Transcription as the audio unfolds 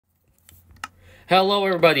Hello,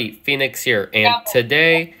 everybody. Phoenix here, and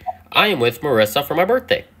today I am with Marissa for my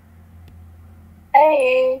birthday.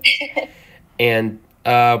 Hey. And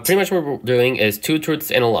pretty much what we're doing is two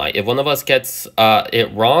truths and a lie. If one of us gets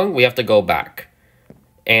it wrong, we have to go back.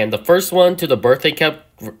 And the first one to the birthday cup.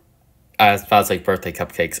 As far as like birthday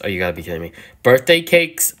cupcakes. Oh, you gotta be kidding me. Birthday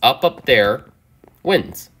cakes up there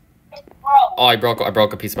wins. Oh, I broke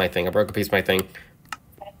a piece of my thing.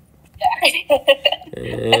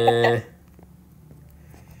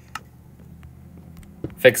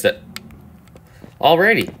 Fixed it.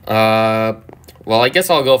 Alrighty. Well, I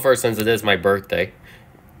guess I'll go first since it is my birthday.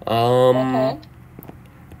 I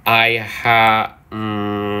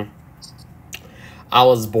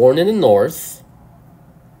was born in the north.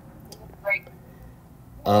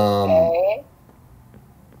 Okay.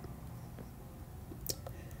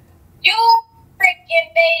 You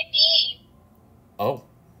freaking baby. Oh.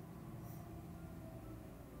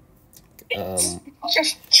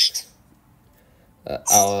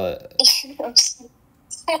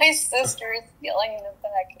 My sister is yelling in the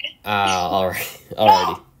back.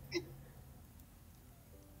 Alrighty.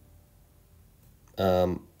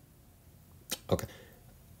 Okay.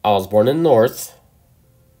 I was born in the north.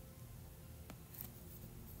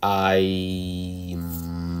 I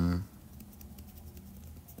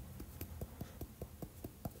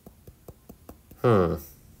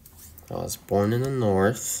was born in the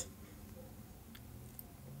north.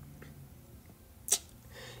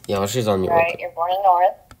 Yeah, well, she's on mute. Right, you're born in the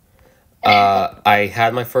north. I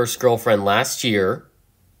had my first girlfriend last year,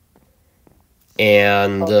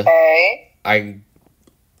 and Okay.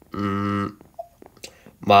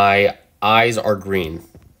 my eyes are green.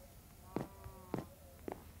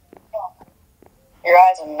 Your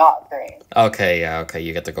eyes are not green. Okay, yeah, okay,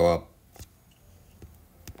 you get to go up.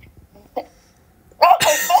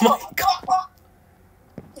 Oh my God.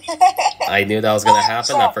 I knew that was gonna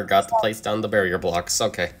happen. I forgot to place down the barrier blocks.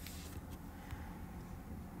 Okay.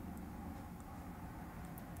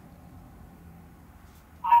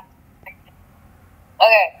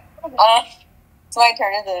 Okay. It's my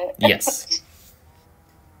turn, isn't it? Yes.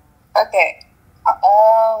 Okay.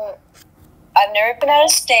 I've never been out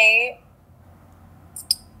of state.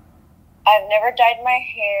 I've never dyed my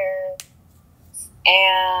hair.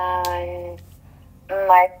 And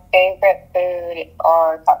my favorite food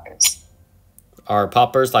are tacos. Are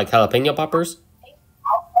poppers like jalapeno poppers?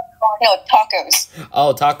 No, tacos.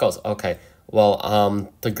 Oh, tacos. Okay. Well,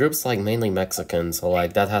 the group's like mainly Mexican, so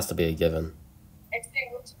like that has to be a given.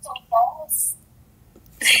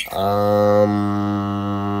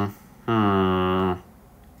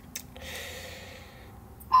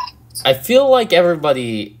 I feel like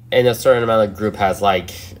everybody in a certain amount of group has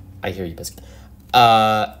like, I hear you, Biscuit,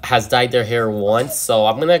 has dyed their hair once, so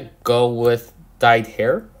I'm gonna go with dyed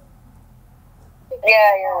hair.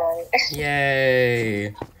 Yeah, you're right.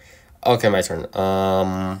 Yay. Okay, my turn.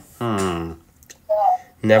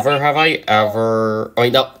 Never have I ever... Oh,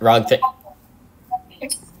 wait, no, wrong thing.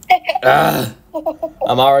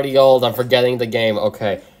 I'm already old. I'm forgetting the game.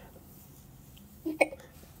 Okay.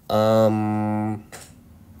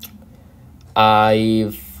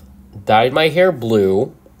 I've dyed my hair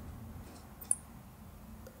blue.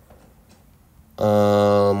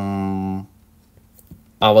 I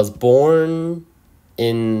was born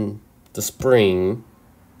in the spring.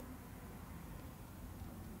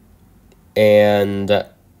 And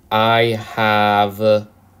I have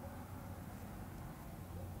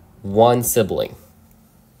one sibling.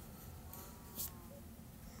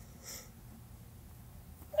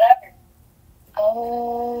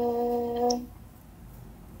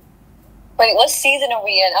 Wait, what season are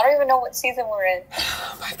we in? I don't even know what season we're in.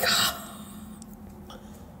 Oh my God.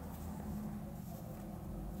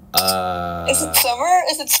 Is it summer?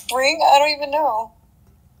 Is it spring? I don't even know.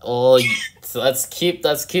 Oh, so let's keep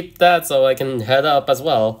that so I can head up as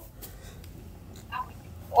well.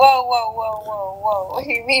 Whoa. What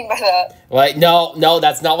do you mean by that? Wait, no,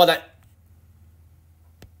 that's not what I... No, I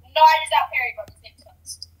just got Harry from the same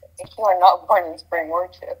text. You were not born in spring,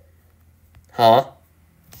 weren't you? Huh?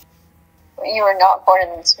 You were not born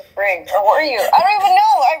in spring. Or were you? I don't even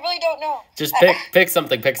know. I really don't know. Just pick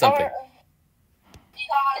something. The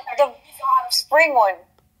spring one.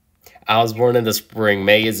 I was born in the spring.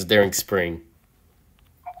 May is during spring.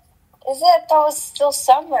 Is it? That was still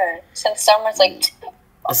summer. Since summer's like...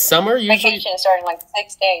 Summer usually... Vacation starting like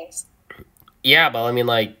 6 days. Yeah, but I mean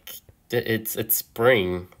like... It's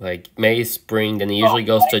spring. Like May is spring, then it usually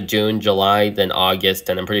goes to June, July, then August,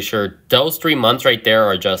 and I'm pretty sure those 3 months right there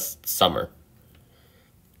are just summer.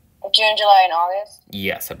 June, July, and August?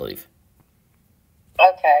 Yes, I believe.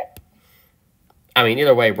 Okay. I mean,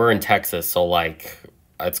 either way, we're in Texas, so like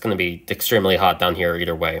it's gonna be extremely hot down here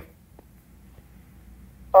either way.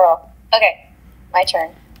 Bro. Okay, my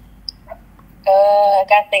turn. I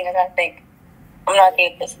gotta think. I'm not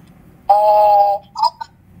good at this. Um,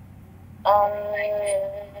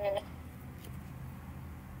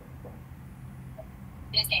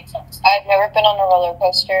 I've never been on a roller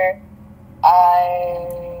coaster.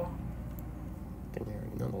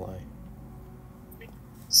 Not a lie.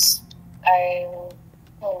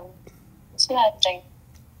 What's another thing?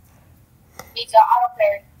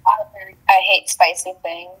 I hate spicy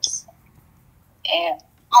things. And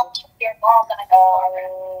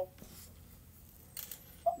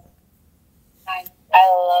I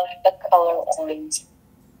love the color orange.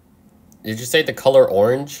 Did you say the color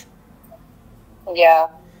orange? Yeah.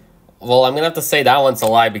 Well, I'm gonna have to say that one's a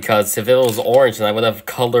lie because if it was orange, then I would have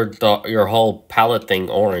colored your whole palette thing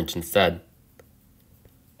orange instead.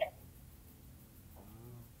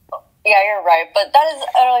 Yeah, you're right, but that is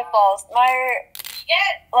utterly false.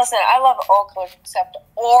 Listen, I love all colors except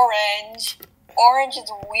orange. Orange is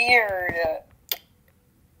weird.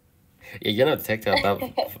 Yeah, you're gonna take that out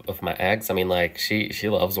of my ex. I mean, like she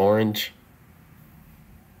loves orange.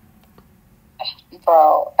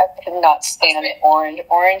 Bro, I could not stand orange.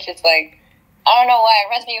 Orange is like, I don't know why, it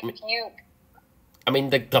reminds me of puke. I mean,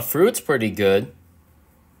 the fruit's pretty good.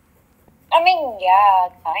 I mean, yeah,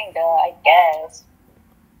 kinda, I guess.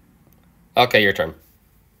 Okay, your turn.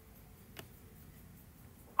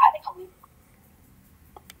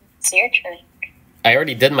 It's your turn. I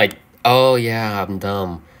already did my. Oh yeah, I'm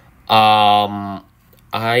dumb.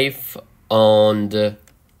 I've owned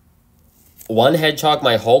one hedgehog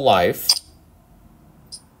my whole life.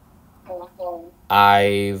 Mm-hmm.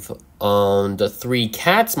 I've owned 3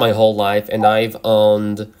 cats my whole life, and I've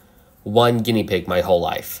owned 1 guinea pig my whole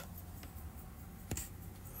life.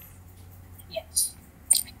 Yes.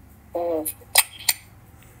 Mm.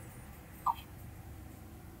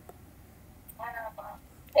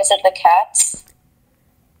 Is it the cats?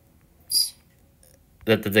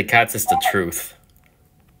 The cats is the truth.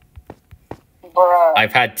 Bruh.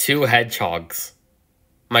 I've had 2 hedgehogs.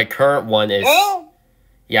 My current one is... Who?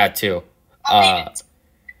 Yeah, 2.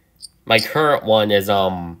 My current one is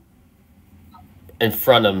in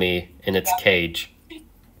front of me in its cage.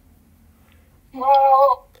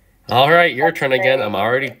 Well, All right, your turn again. I'm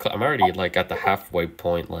already like at the halfway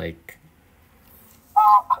point. Like,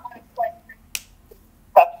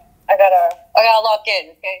 I gotta lock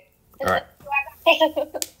in. Okay. all right.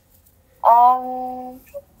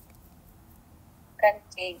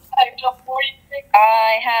 Let's see.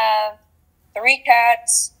 I have 3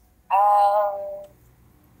 cats. I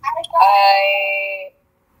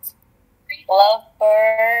love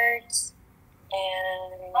birds,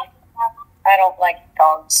 and I don't like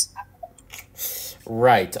dogs.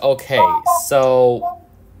 Right. Okay. So,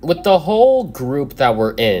 with the whole group that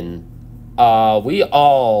we're in, we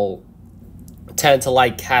all tend to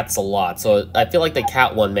like cats a lot. So I feel like the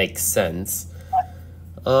cat one makes sense.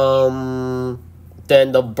 Then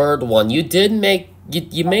the bird one, you did make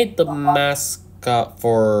you made the mascot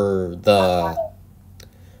for the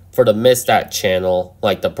Mistat channel,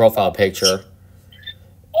 like the profile picture.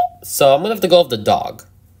 So I'm gonna have to go with the dog.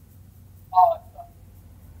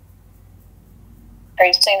 Are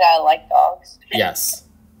you saying that I like dogs? Yes.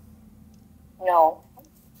 No.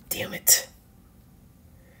 Damn it.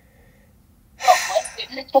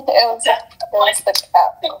 it was the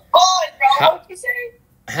cat.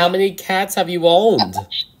 How many cats have you owned?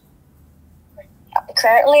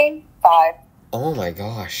 Currently, 5. Oh my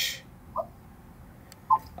gosh.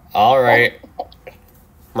 All right.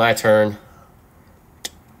 My turn.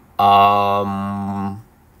 I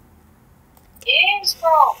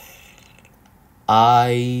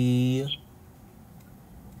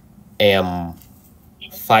am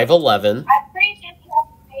 5'11".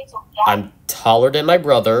 I'm taller than my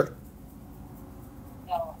brother.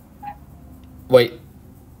 Wait.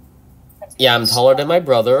 Yeah, I'm taller than my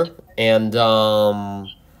brother, and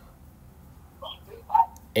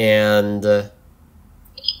and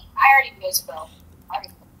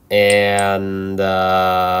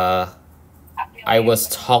I was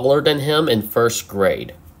taller than him in 1st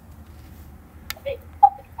grade.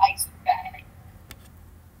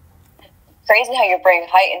 Crazy how you bring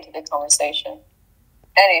height into the conversation.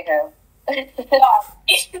 Anywho.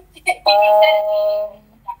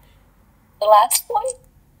 The last one?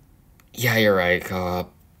 Yeah, you're right. It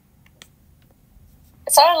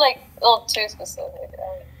sounded like a little too specific.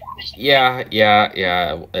 Yeah,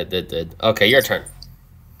 it did. Okay, your turn.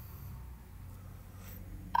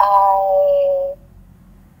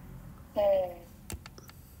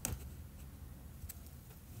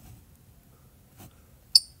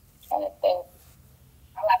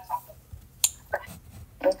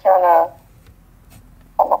 trying to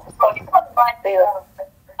come up with something.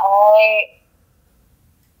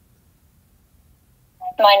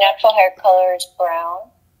 My natural hair color is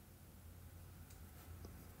brown.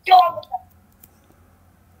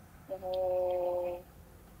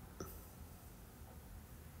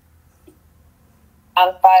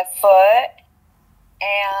 I'm 5 foot,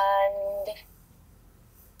 and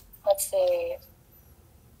let's see.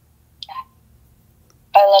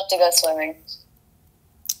 I love to go swimming.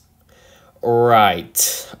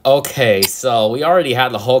 Right. Okay, so we already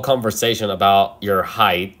had the whole conversation about your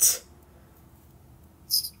height.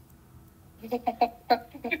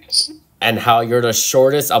 And how you're the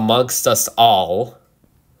shortest amongst us all.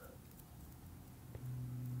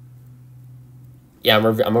 Yeah,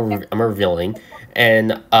 I'm revealing.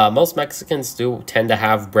 And most Mexicans do tend to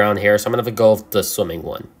have brown hair, so I'm going to go with the swimming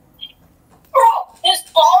one. Bro, this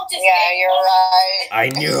ball just... Yeah, you're right. I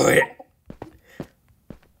knew it.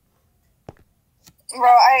 Bro,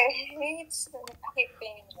 I hate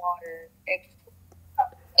being in water.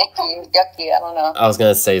 Icky, yucky, I don't know. I was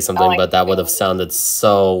going to say something, but that would have sounded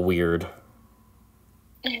so weird.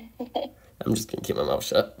 I'm just going to keep my mouth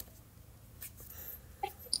shut.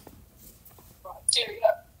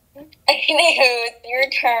 Anywho, your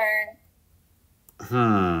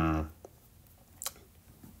turn.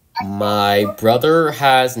 My brother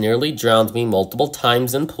has nearly drowned me multiple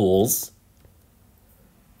times in pools.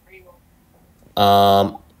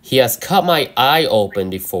 He has cut my eye open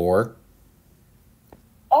before.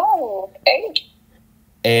 Oh, okay.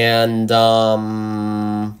 And,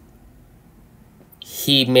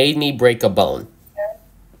 he made me break a bone.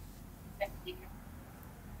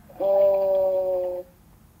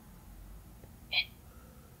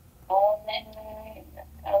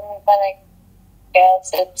 But I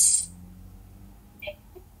guess it's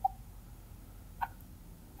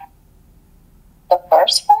the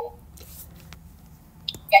first one?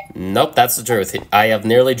 Nope, that's the truth. I have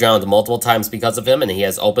nearly drowned multiple times because of him, and he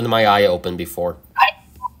has opened my eye open before.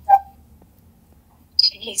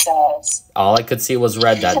 Jesus. All I could see was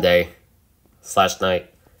red that day /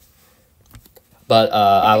 night. But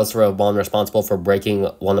I was the one responsible for breaking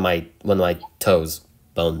one of my toes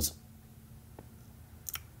bones.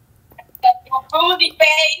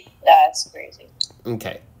 That's crazy.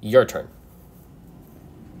 Okay, your turn.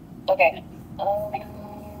 Okay.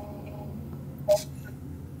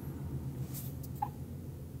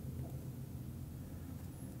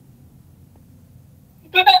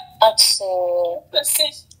 Let's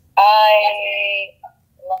see. I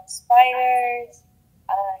love spiders.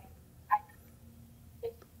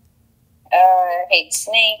 I hate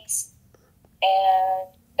snakes. And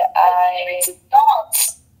I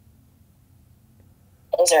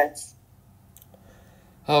lizards.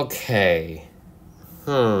 Okay.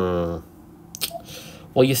 Well,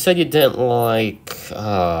 you said you didn't like...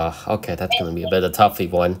 okay, that's going to be a bit of a toughy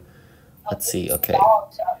one. Let's see, okay.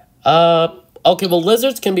 Okay, well,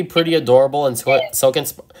 lizards can be pretty adorable, and so can...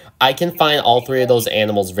 I can find all three of those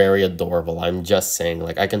animals very adorable. I'm just saying,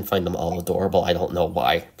 like, I can find them all adorable. I don't know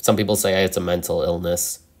why. Some people say it's a mental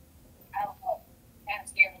illness.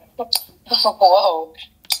 Whoa.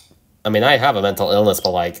 I mean, I have a mental illness,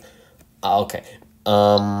 but, like... okay.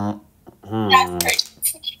 Okay.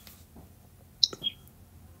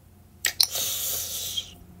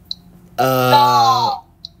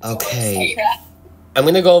 I'm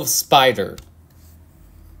gonna go with spider.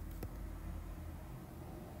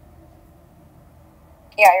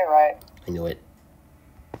 Yeah, you're right. I knew it.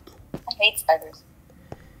 I hate spiders.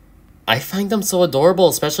 I find them so adorable,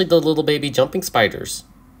 especially the little baby jumping spiders.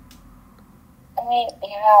 I mean,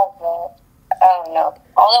 yeah, but I don't know.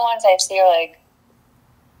 All the ones I see are like,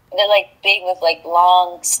 they're like big with like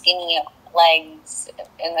long, skinny legs,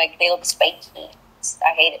 and like they look spiky.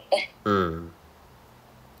 I hate it.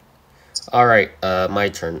 All right, my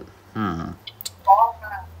turn.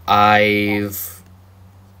 I've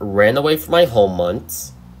ran away from my home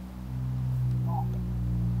once.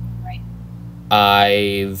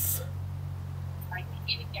 I've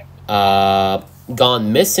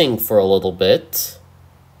gone missing for a little bit.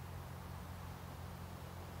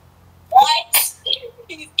 What?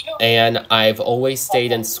 And I've always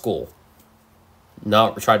stayed in school.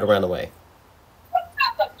 Not tried to run away.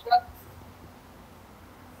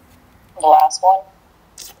 The last one?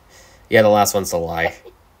 Yeah, the last one's a lie.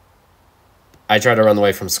 I tried to run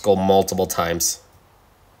away from school multiple times.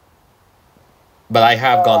 But I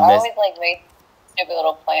have gone missing. I always like made stupid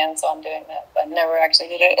little plans, so I'm doing that, but never actually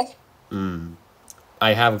did it.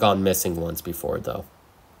 I have gone missing once before, though.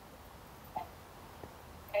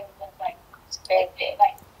 I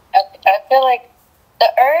feel like The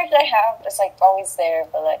urge I have is like always there,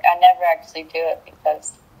 but like I never actually do it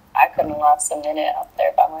because I couldn't last a minute out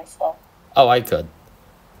there by myself. Oh, I could.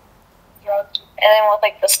 And then with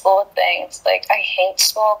like the school thing, it's like I hate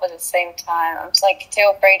school, but at the same time, I'm just like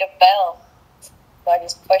too afraid to fail. So I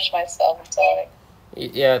just push myself until like,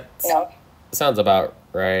 Yeah, you know. sounds about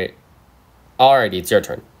right. Alrighty, it's your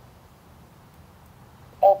turn.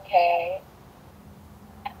 Okay.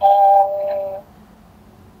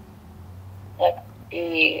 Let's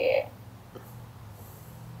see.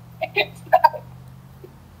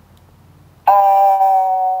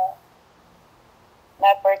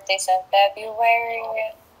 My birthday's in February.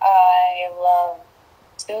 I love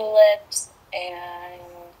tulips, and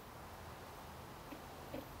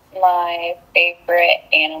my favorite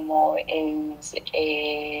animal is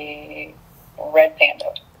a red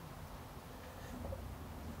panda.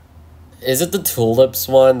 Is it the tulips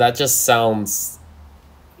one? That just sounds...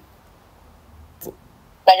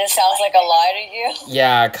 That just sounds like a lie to you?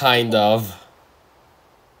 Yeah, kind of.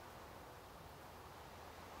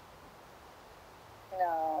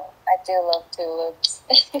 No, I do love tulips.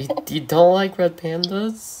 You don't like red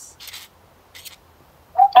pandas?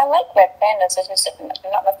 I like red pandas, it's just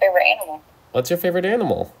not my favorite animal. What's your favorite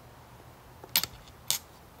animal?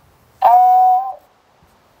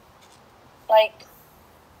 Like,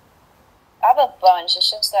 I have a bunch. It's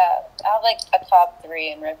just that I have like a top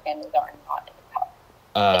 3, and red pandas are not in the top.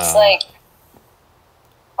 It's like,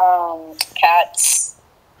 cats.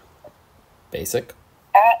 Basic?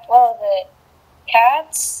 What was it?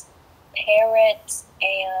 Cats, parrots,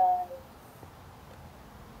 and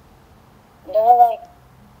they're like,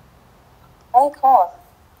 what do they call them?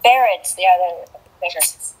 Ferrets. Yeah, they're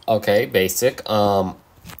ferrets. Okay, basic.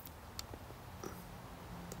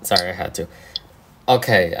 Sorry, I had to.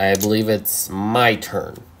 Okay, I believe it's my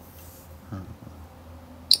turn.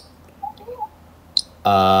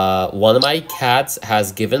 One of my cats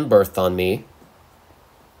has given birth on me.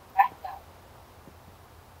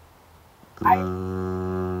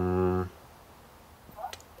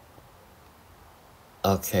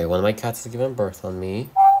 Okay, one of my cats has given birth on me.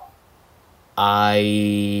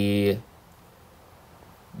 I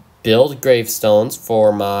build gravestones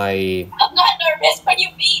for my... I'm not nervous when you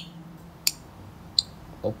meet.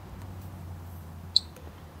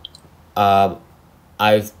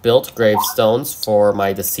 I've built gravestones for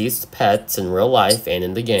my deceased pets in real life and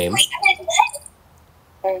in the game.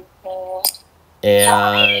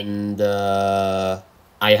 And I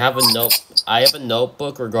have a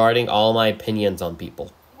notebook regarding all my opinions on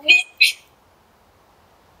people.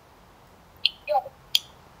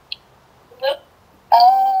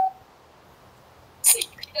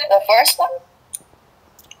 The first one?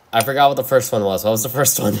 I forgot what the first one was. What was the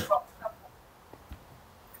first one? I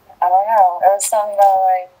don't know. It was something about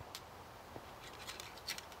like...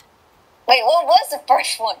 Wait, what was the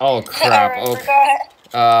first one? Oh crap! I forgot.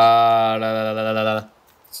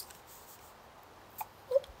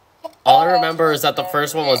 All I remember is that the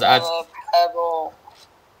first one was a pebble.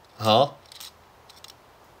 Huh?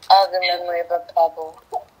 I have the memory of a pebble.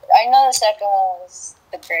 I know the second one was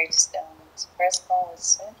the gravestones. First one was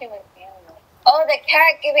something with animals. Oh, the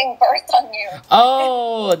cat giving birth on you.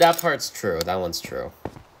 Oh, that part's true. That one's true.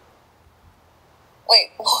 Wait,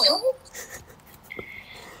 what?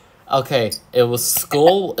 Okay, it was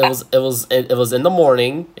school. It was in the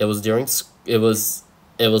morning. It was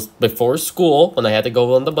before school when I had to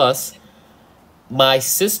go on the bus. My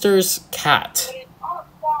sister's cat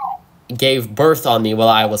gave birth on me while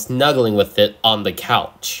I was snuggling with it on the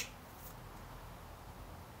couch.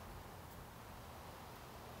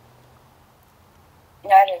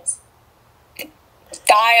 That is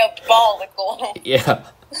diabolical. Yeah.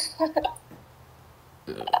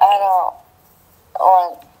 I don't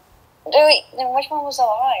want... Then which one was a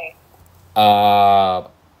lie?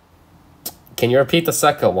 Can you repeat the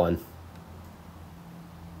second one?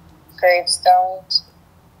 Gravestones.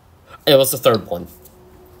 It was the third one.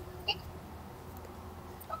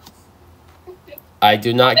 I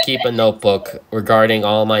do not keep a notebook regarding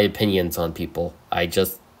all my opinions on people. I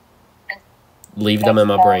just leave them in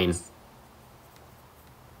my brain.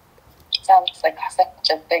 Sounds like such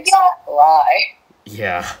a big lie.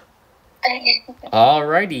 Yeah.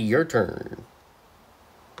 Alrighty, your turn.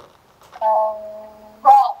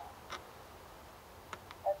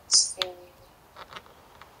 Let's see.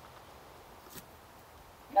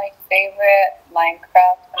 My favorite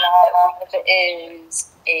Minecraft mod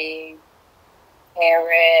is a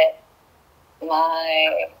parrot.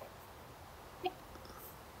 My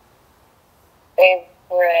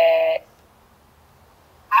favorite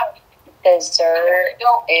dessert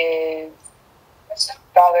is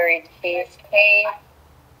strawberry cheesecake.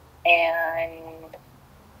 And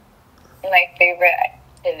my favorite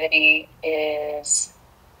activity is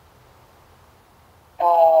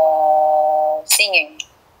singing.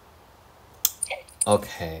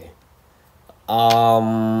 Okay.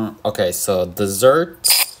 Okay, so dessert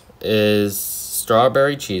is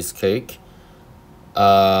strawberry cheesecake.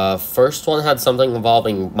 First one had something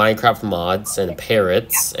involving Minecraft mods and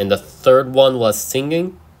parrots, and the third one was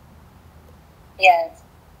singing. Yes.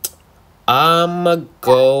 I'ma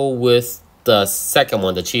go with the second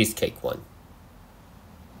one, the cheesecake one.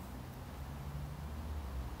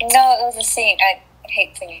 No, it was a singing. I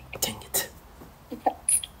hate singing. Dang it.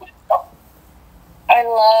 I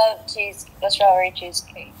love the strawberry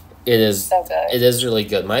cheesecake. It is so good. It is really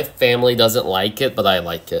good. My family doesn't like it, but I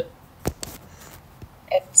like it.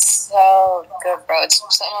 It's so good, bro. It's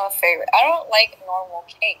some of my favorite. I don't like normal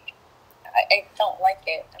cake. I don't like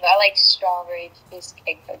it. I like strawberry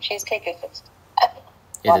cheesecake. Though cheesecake is just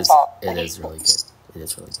It is really good. It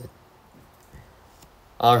is really good.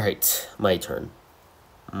 All right, my turn.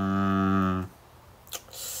 It's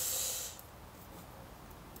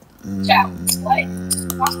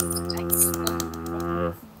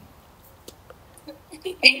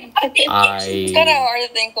kind of hard to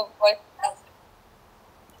think of what.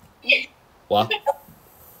 What?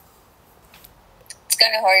 It's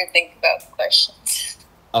kind of hard to think about questions.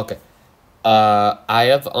 Okay. I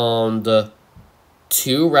have owned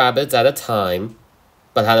 2 rabbits at a time,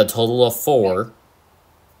 but had a total of 4.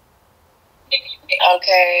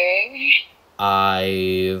 Okay.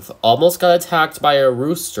 I've almost got attacked by a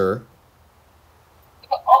rooster.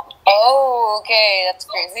 Oh, okay. That's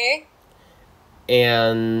crazy.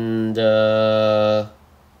 And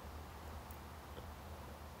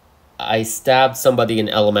I stabbed somebody in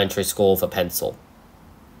elementary school with a pencil.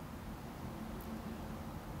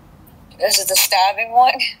 Is it the stabbing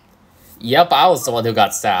one? Yep, I was the one who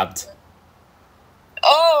got stabbed.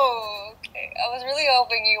 Oh, okay. I was really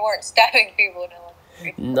hoping you weren't stabbing people in elementary.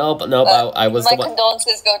 Nope. I was my the one.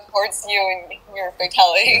 condolences go towards you and your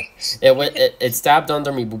fatality. Yeah. It stabbed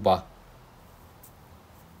under me, booba.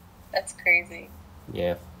 That's crazy.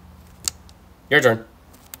 Yeah. Your turn.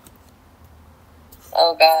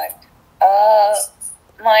 Oh God.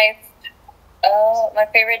 My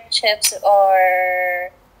favorite chips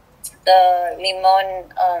are the limon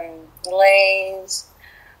glaze.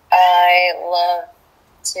 I love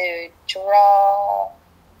to draw,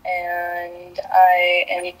 and I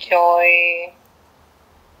enjoy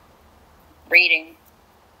reading.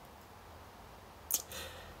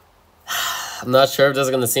 I'm not sure if this is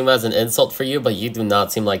going to seem as an insult for you, but you do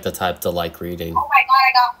not seem like the type to like reading. Oh my God,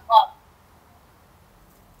 I got one.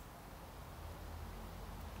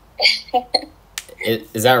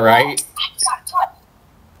 Is that right?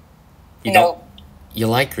 You No. don't? You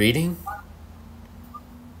like reading?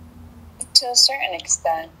 To a certain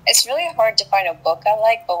extent. It's really hard to find a book I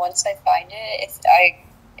like, but once I find it, I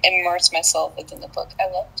immerse myself within the book. I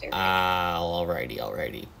love to read.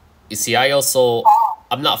 Alrighty. You see,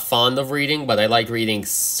 I'm not fond of reading, but I like reading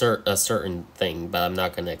a certain thing, but I'm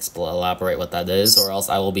not going to elaborate what that is, or else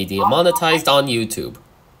I will be demonetized on YouTube.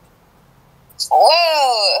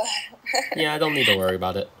 Whoa! Yeah, I don't need to worry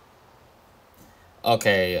about it.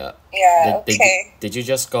 Okay. Yeah, okay. Did you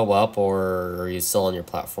just go up, or are you still on your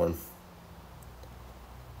platform?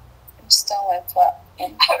 I'm still on my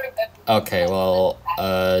platform. Okay, well,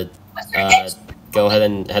 go ahead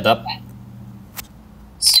and head up.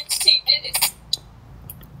 16 minutes.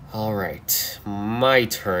 All right, my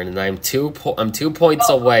turn, and I'm 2 points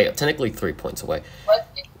away. Technically 3 points away.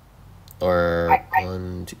 Or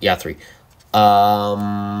 1, 2, yeah, 3.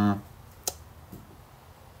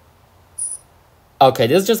 Okay,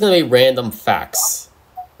 this is just gonna be random facts.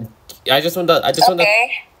 I just want to.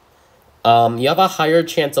 You have a higher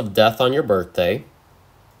chance of death on your birthday.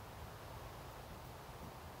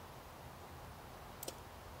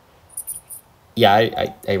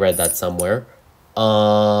 Yeah, I read that somewhere.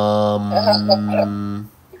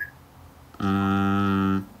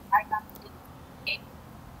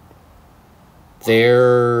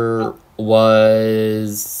 There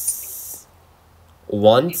was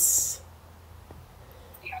once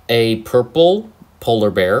a purple polar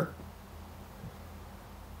bear,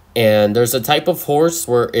 and there's a type of horse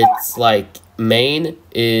where its like mane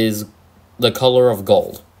is the color of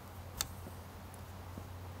gold.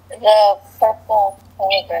 The purple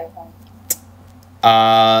polar bear one.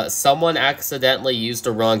 Someone accidentally used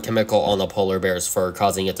the wrong chemical on a polar bear's fur,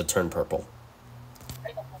 causing it to turn purple.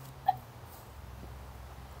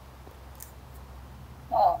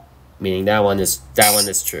 Oh. Meaning that one is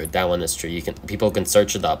true. That one is true. People can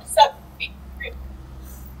search it up.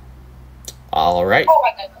 All right.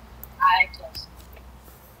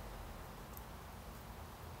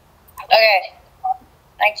 Okay,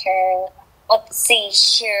 my turn. Let's see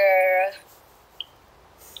here.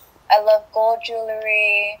 I love gold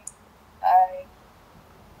jewelry. I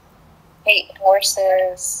hate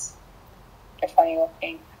horses. They're funny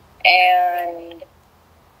looking. And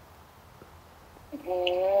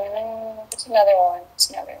what's another one?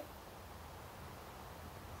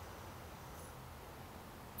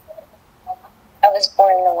 I was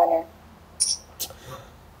born in the winter.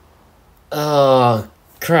 Oh,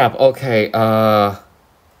 crap. Okay.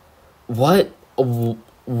 What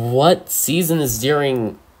season is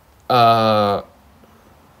during? I'm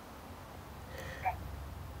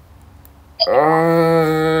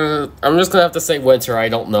just gonna have to say winter. I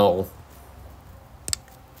don't know.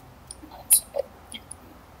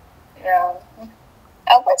 No.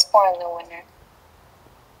 I was born in the winter.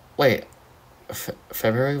 Wait,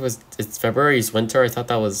 February was it's February's winter. I thought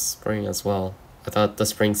that was spring as well. I thought the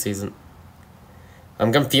spring season.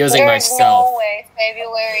 I'm confusing There's myself. no way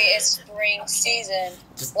February is spring season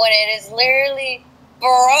when it is literally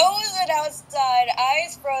frozen outside,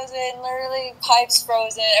 ice frozen, literally pipes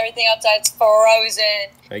frozen, everything outside's frozen.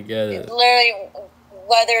 I get it. Literally,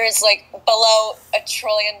 weather is like below 1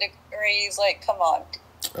 trillion degrees. Like, come on.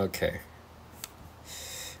 Okay.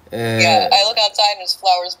 Yeah, I look outside and there's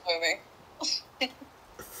flowers blooming.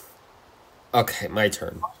 Okay, my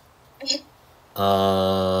turn.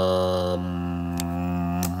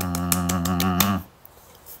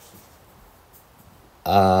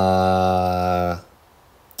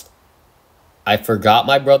 I forgot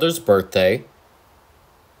my brother's birthday.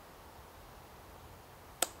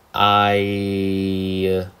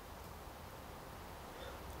 I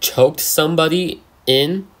choked somebody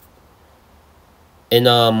in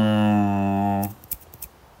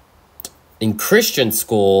Christian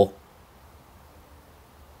school,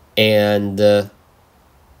 and I'm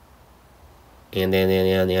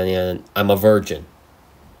a virgin.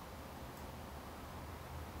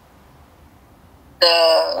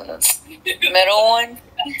 The middle one?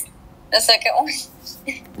 The second one?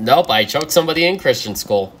 Nope, I choked somebody in Christian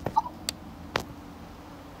school.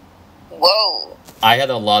 Whoa. I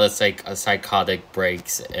had a lot of psychotic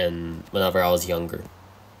breaks and whenever I was younger.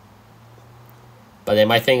 But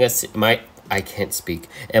am I I can't speak.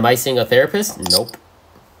 Am I seeing a therapist? Nope.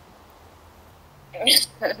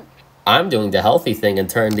 I'm doing the healthy thing and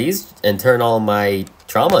turn all my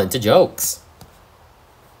trauma into jokes.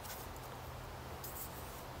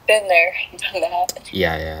 Been there, done that.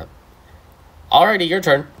 Yeah. Alrighty, your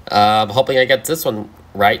turn. I'm hoping I get this one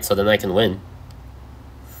right so then I can win.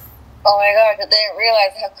 Oh my gosh, I didn't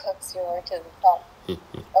realize how close you were to the top.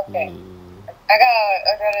 Okay. I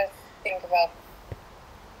gotta think about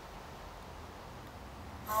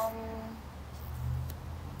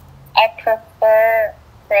I prefer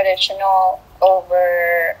traditional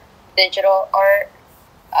over digital art.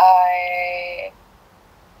 I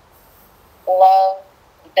love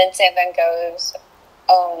Vincent van Gogh's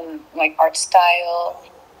like art style,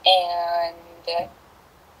 and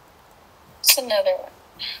what's another one?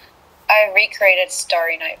 I recreated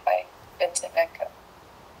Starry Night by Vincent van Gogh.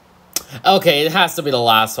 Okay, it has to be the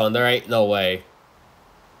last one. There ain't no way.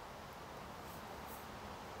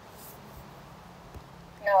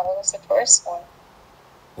 No, that was the first one.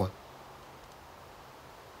 What?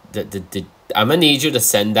 I'm gonna need you to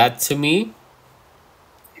send that to me.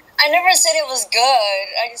 I never said it was good.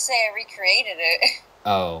 I just say I recreated it.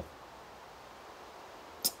 Oh.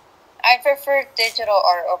 I prefer digital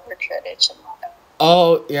art over traditional.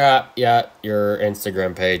 Oh, yeah, your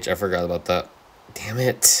Instagram page. I forgot about that. Damn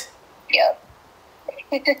it. Yep.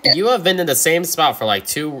 You have been in the same spot for like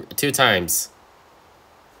two times.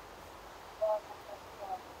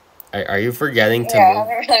 Are you forgetting to move? Yeah, I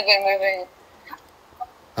haven't really been moving.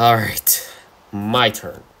 Alright. My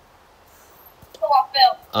turn. Oh, I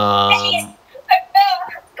fell. I fell.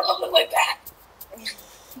 Go all the way back.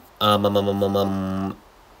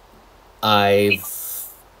 I've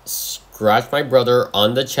scratched my brother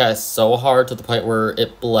on the chest so hard to the point where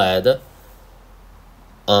it bled.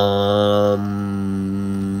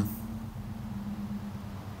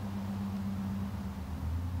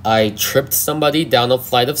 I tripped somebody down a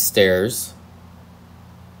flight of stairs.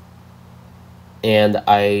 And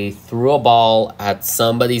I threw a ball at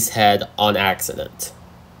somebody's head on accident.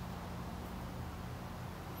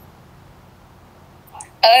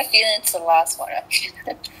 I have a feeling it's the last one.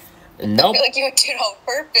 Nope. I feel like you did it on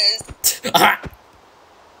purpose.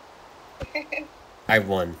 I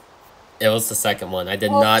won. It was the second one. I did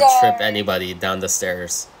Oh, not darn. trip anybody down the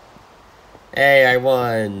stairs. Hey, I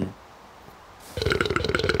won.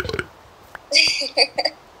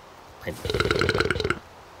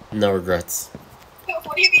 No regrets.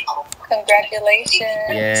 What do you mean? Oh, Congratulations.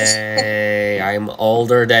 Yay! I'm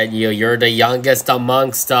older than you. You're the youngest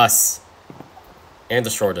amongst us. And the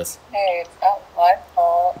shortest. Hey, it's not my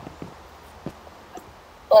fault.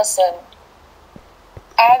 Listen,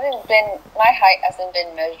 my height hasn't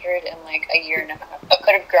been measured in like a year and a half. I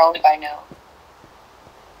could have grown by now.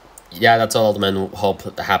 Yeah, that's all the men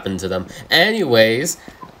hope happened to them. Anyways,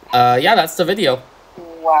 yeah, that's the video.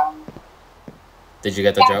 Wow. Did you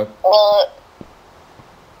get the joke? Well,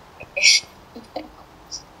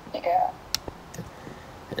 yeah.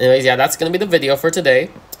 Anyways, yeah, that's gonna be the video for today.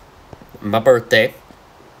 My birthday.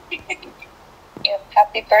 Yep,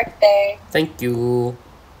 happy birthday. Thank you.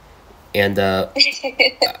 And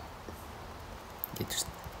just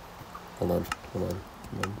hold on.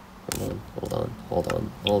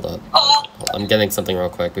 I'm getting something real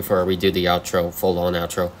quick before we do the outro, full on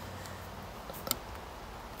outro.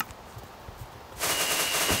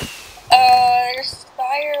 There's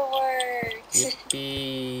fireworks.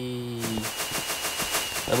 Yippee!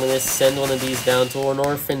 I'm gonna send one of these down to an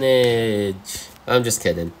orphanage. I'm just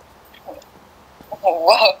kidding.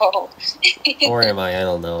 Whoa. Or am I? I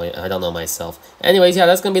don't know. I don't know myself. Anyways, yeah,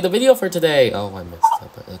 that's gonna be the video for today. Oh, I messed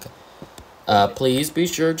up. Okay. Please be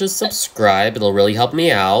sure to subscribe. It'll really help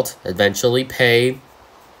me out. Eventually pay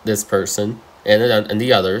this person and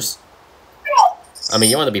the others. I mean,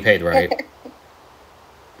 you want to be paid, right?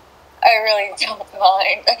 I really don't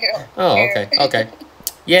mind. I don't care. Okay.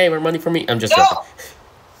 Yay, more money for me. I'm just joking.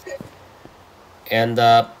 And,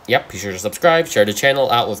 yep, be sure to subscribe, share the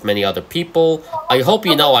channel out with many other people. I hope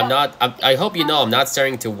you know I'm not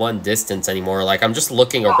staring to one distance anymore. Like, I'm just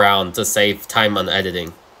looking around to save time on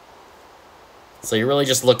editing. So you're really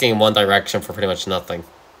just looking in one direction for pretty much nothing.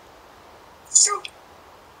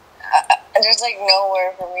 There's, like,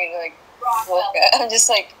 nowhere for me to, like, look at. I'm just,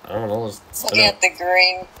 like, I don't know. looking at the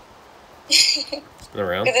green. Spin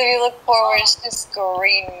around. Because if you look forward, it's just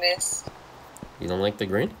greenness. You don't like the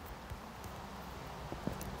green?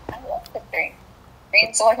 I love the green.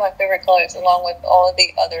 Green's one of my favorite colors, along with all of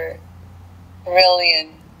the other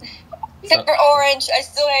brilliant. Except for orange. I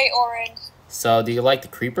still hate orange. So, do you like the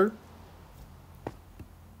creeper?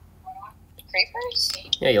 Creepers?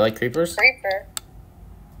 Yeah, you like creepers? Creeper.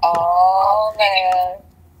 Oh, man.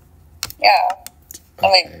 Yeah.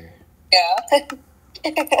 Okay. I mean, yeah.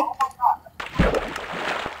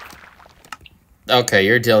 Okay,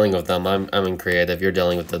 you're dealing with them. I'm in creative. You're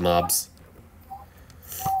dealing with the mobs.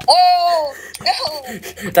 Whoa!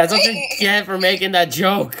 No! That's what you get for making that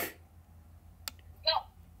joke.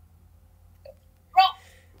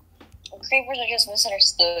 Creepers are just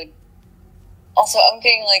misunderstood. Also, I'm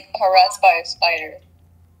getting, like, harassed by a spider.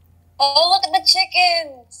 Oh, look at the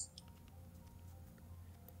chickens!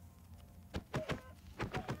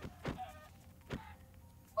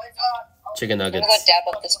 Chicken I'm nuggets. gonna go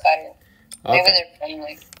dab up the spider. Maybe Okay. they're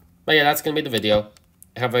friendly. But yeah, that's gonna be the video.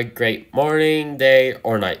 Have a great morning, day,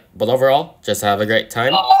 or night. But overall, just have a great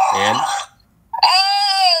time. And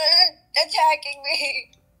They're attacking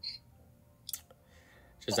me!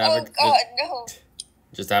 just have Oh, God, no.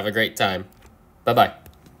 just have a great time. Bye-bye.